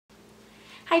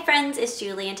Hi friends, it's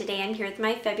Julie and today I'm here with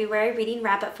my February reading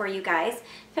wrap up for you guys.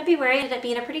 February ended up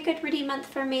being a pretty good reading month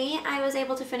for me. I was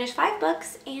able to finish 5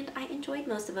 books and I enjoyed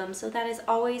most of them, so that is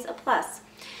always a plus.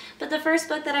 But the first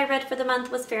book that I read for the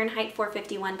month was Fahrenheit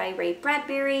 451 by Ray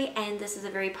Bradbury, and this is a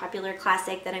very popular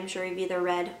classic that I'm sure you've either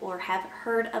read or have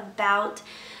heard about.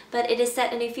 But it is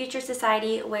set in a future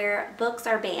society where books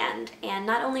are banned, and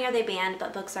not only are they banned,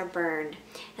 but books are burned.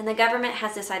 And the government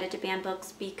has decided to ban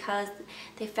books because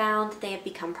they found they have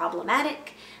become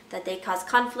problematic, that they cause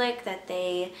conflict, that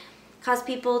they cause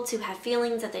people to have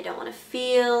feelings that they don't want to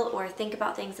feel or think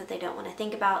about things that they don't want to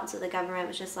think about. And so the government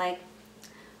was just like,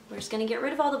 we're just going to get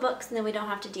rid of all the books and then we don't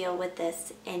have to deal with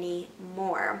this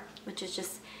anymore, which is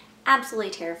just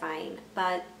absolutely terrifying.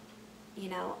 But, you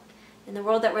know, in the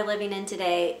world that we're living in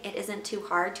today, it isn't too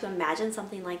hard to imagine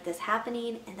something like this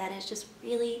happening, and that is just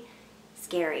really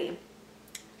scary.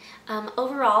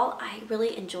 Overall, I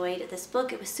really enjoyed this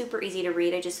book. It was super easy to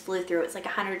read. I just flew through it. It's like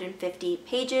 150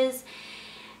 pages.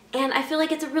 And I feel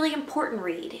like it's a really important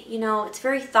read. You know, it's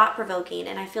very thought-provoking,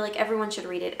 and I feel like everyone should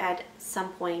read it at some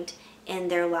point in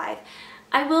their life.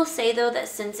 I will say, though, that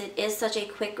since it is such a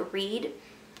quick read,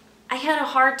 I had a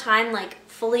hard time like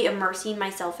fully immersing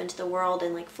myself into the world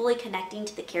and like fully connecting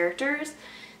to the characters.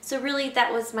 So really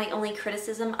that was my only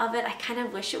criticism of it. I kind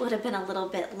of wish it would have been a little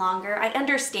bit longer. I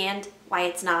understand why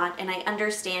it's not, and I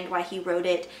understand why he wrote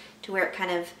it to where it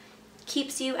kind of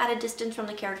keeps you at a distance from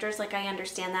the characters. Like, I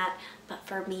understand that, but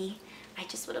for me, I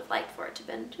just would have liked for it to have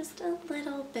been just a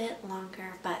little bit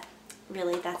longer. But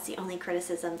really, that's the only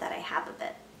criticism that I have of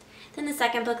it. Then the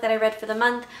second book that I read for the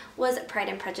month was Pride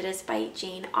and Prejudice by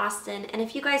Jane Austen. And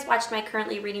if you guys watched my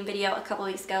currently reading video a couple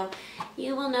weeks ago,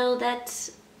 you will know that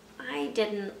I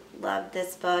didn't love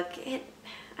this book.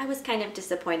 I was kind of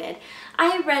disappointed.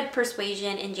 I read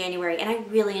Persuasion in January and I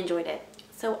really enjoyed it.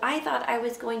 So I thought I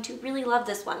was going to really love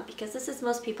this one because this is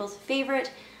most people's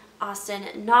favorite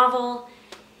Austen novel,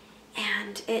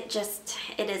 and it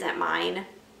isn't mine.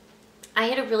 I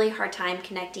had a really hard time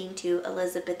connecting to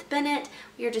Elizabeth Bennet.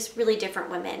 We are just really different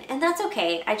women, and that's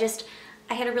okay.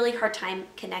 I had a really hard time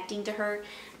connecting to her,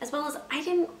 as well as I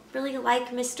didn't really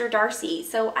like Mr. Darcy,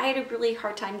 so I had a really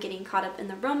hard time getting caught up in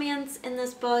the romance in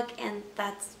this book, and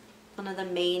that's one of the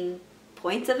main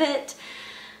points of it.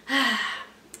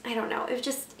 I don't know,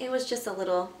 it was just a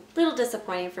little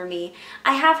disappointing for me.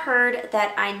 I have heard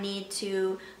that I need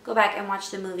to go back and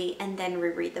watch the movie and then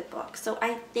reread the book. So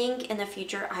I think in the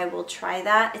future I will try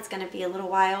that. It's going to be a little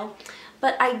while.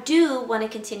 But I do want to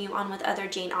continue on with other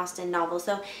Jane Austen novels.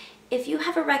 So if you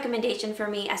have a recommendation for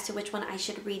me as to which one I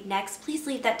should read next, please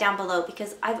leave that down below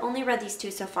because I've only read these 2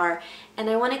 so far and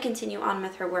I want to continue on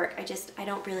with her work. I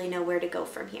don't really know where to go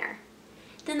from here.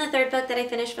 Then the third book that I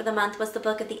finished for the month was the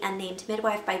Book of the Unnamed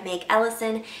Midwife by Meg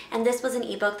Ellison, and this was an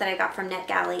ebook that I got from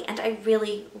NetGalley, and I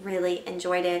really, really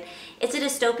enjoyed it. It's a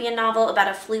dystopian novel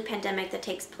about a flu pandemic that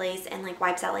takes place and like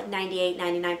wipes out like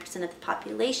 99% of the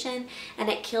population, and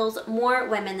it kills more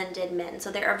women than it did men.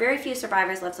 So there are very few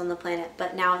survivors left on the planet,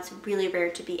 but now it's really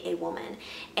rare to be a woman.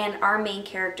 And our main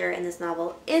character in this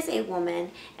novel is a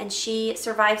woman, and she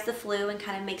survives the flu and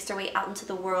kind of makes her way out into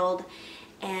the world.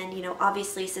 And, you know,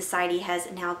 obviously society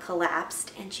has now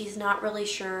collapsed and she's not really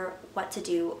sure what to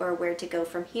do or where to go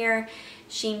from here.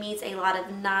 She meets a lot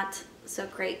of not so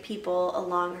great people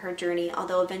along her journey,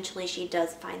 although eventually she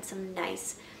does find some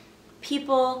nice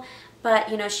people. But,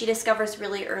 you know, she discovers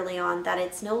really early on that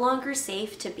it's no longer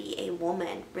safe to be a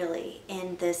woman, really,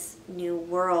 in this new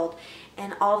world.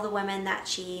 And all the women that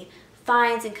she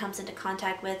finds and comes into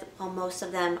contact with, well, most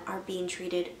of them are being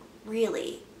treated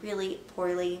really, really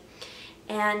poorly.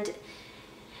 And,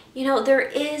 you know, there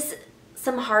is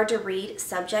some hard to read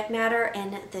subject matter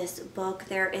in this book.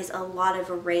 There is a lot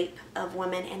of rape of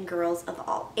women and girls of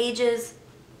all ages.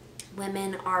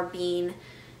 Women are being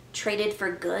traded for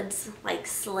goods like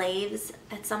slaves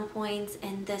at some points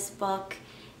in this book.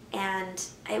 And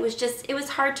it was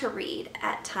hard to read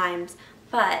at times,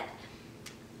 but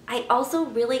I also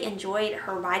really enjoyed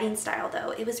her writing style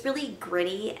though. It was really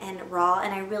gritty and raw,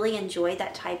 and I really enjoyed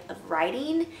that type of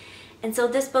writing. And so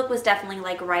this book was definitely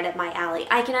like right up my alley.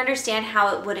 I can understand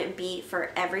how it wouldn't be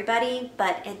for everybody,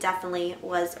 but it definitely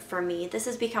was for me. This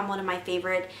has become one of my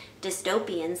favorite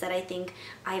dystopians that I think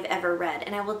I've ever read.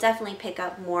 And I will definitely pick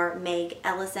up more Meg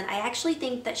Ellison. I actually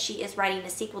think that she is writing a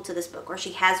sequel to this book, or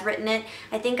she has written it.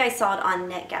 I think I saw it on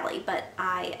NetGalley, but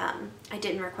I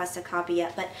didn't request a copy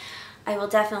yet. But I will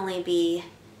definitely be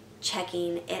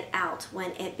checking it out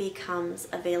when it becomes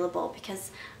available because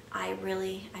I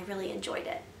really enjoyed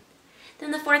it.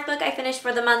 Then the fourth book I finished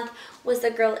for the month was The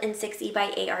Girl in 6E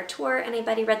by A.R. Torr, and I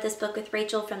buddy read this book with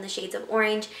Rachel from the Shades of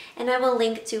Orange, and I will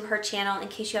link to her channel in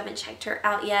case you haven't checked her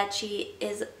out yet. She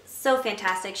is so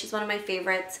fantastic. She's one of my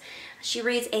favorites. She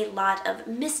reads a lot of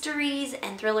mysteries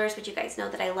and thrillers, which you guys know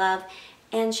that I love,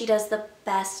 and she does the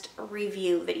best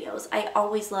review videos. I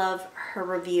always love her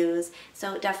reviews,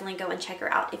 so definitely go and check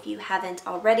her out if you haven't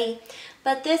already.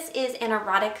 But this is an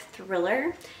erotic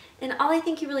thriller, and all I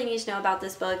think you really need to know about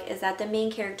this book is that the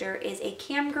main character is a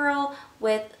cam girl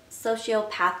with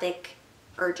sociopathic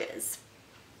urges.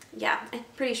 Yeah, I'm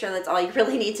pretty sure that's all you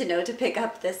really need to know to pick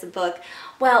up this book.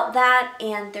 Well, that,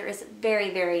 and there is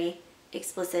very, very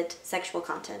explicit sexual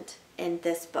content in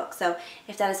this book. So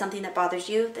if that is something that bothers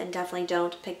you, then definitely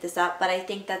don't pick this up. But I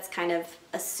think that's kind of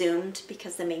assumed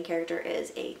because the main character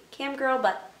is a cam girl,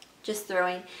 but just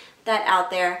throwing that out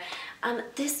there.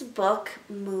 This book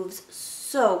moves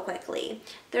so quickly.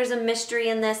 There's a mystery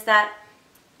in this that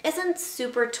isn't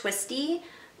super twisty,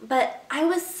 but I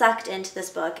was sucked into this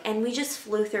book and we just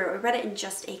flew through it. We read it in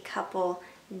just a couple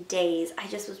days. I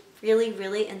just was really,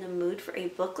 really in the mood for a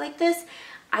book like this.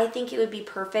 I think it would be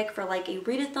perfect for like a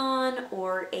readathon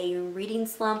or a reading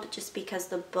slump just because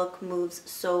the book moves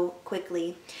so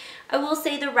quickly. I will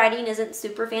say the writing isn't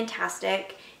super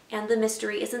fantastic and the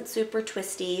mystery isn't super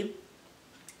twisty,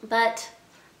 but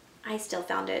I still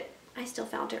found it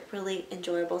really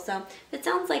enjoyable. So if it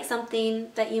sounds like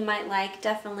something that you might like,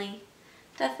 definitely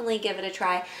give it a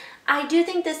try. I do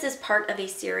think this is part of a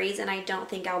series, and I don't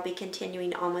think I'll be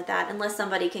continuing on with that unless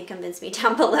somebody can convince me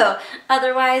down below.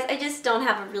 Otherwise, I just don't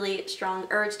have a really strong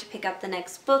urge to pick up the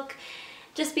next book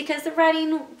just because the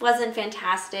writing wasn't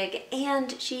fantastic,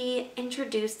 and she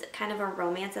introduced kind of a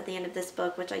romance at the end of this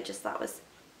book, which I just thought was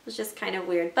just kind of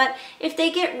weird. But if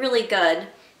they get really good,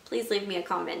 please leave me a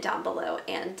comment down below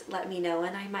and let me know,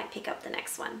 and I might pick up the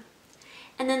next one.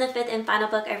 And then the fifth and final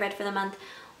book I read for the month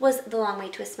was The Long Way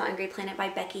to a Small and Great Planet by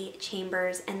Becky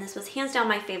Chambers, and this was hands down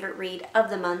my favorite read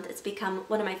of the month. It's become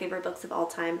one of my favorite books of all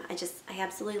time. I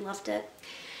absolutely loved it.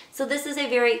 So this is a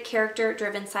very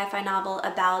character-driven sci-fi novel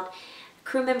about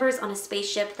crew members on a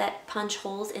spaceship that punch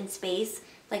holes in space.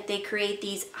 Like they create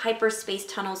these hyperspace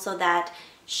tunnels so that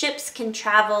ships can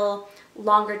travel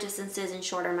longer distances in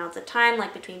shorter amounts of time,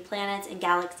 like between planets and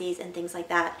galaxies and things like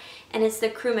that. And it's the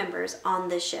crew members on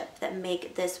this ship that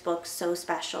make this book so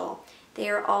special. They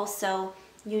are all so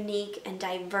unique and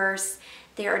diverse.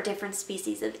 There are different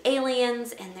species of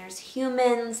aliens and there's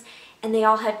humans, and they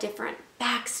all have different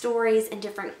backstories and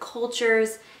different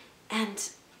cultures, and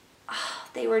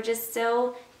they were just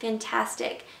so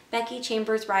fantastic. Becky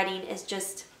Chambers' writing is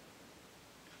just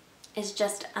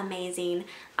amazing.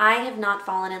 I have not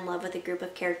fallen in love with a group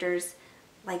of characters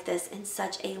like this in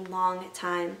such a long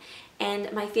time,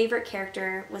 and my favorite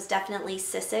character was definitely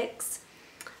Sissix.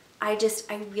 I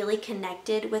really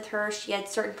connected with her. She had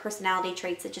certain personality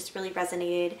traits that just really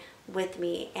resonated with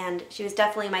me, and she was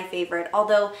definitely my favorite,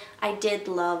 although I did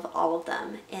love all of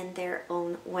them in their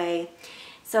own way.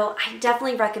 So I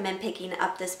definitely recommend picking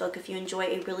up this book if you enjoy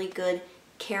a really good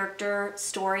character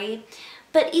story.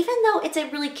 But even though it's a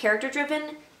really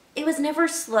character-driven, it was never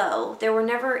slow. There were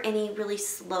never any really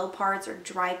slow parts or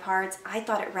dry parts. I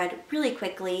thought it read really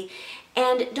quickly.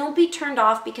 And don't be turned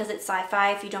off because it's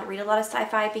sci-fi if you don't read a lot of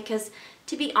sci-fi, because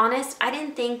to be honest, I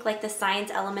didn't think like the science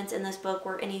elements in this book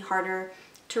were any harder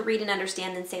to read and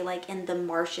understand than say like in The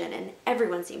Martian, and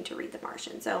everyone seemed to read The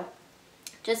Martian. So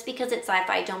just because it's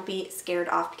sci-fi, don't be scared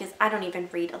off, because I don't even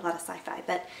read a lot of sci-fi,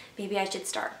 but maybe I should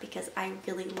start because I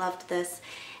really loved this.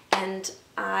 And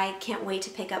I can't wait to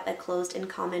pick up A Closed and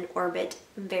Common Orbit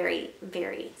very,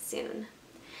 very soon.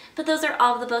 But those are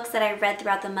all of the books that I read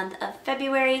throughout the month of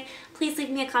February. Please leave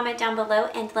me a comment down below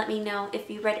and let me know if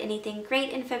you read anything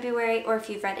great in February, or if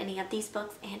you've read any of these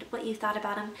books and what you thought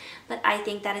about them. But I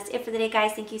think that is it for the day,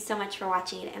 guys. Thank you so much for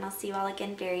watching, and I'll see you all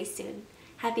again very soon.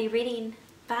 Happy reading.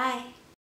 Bye.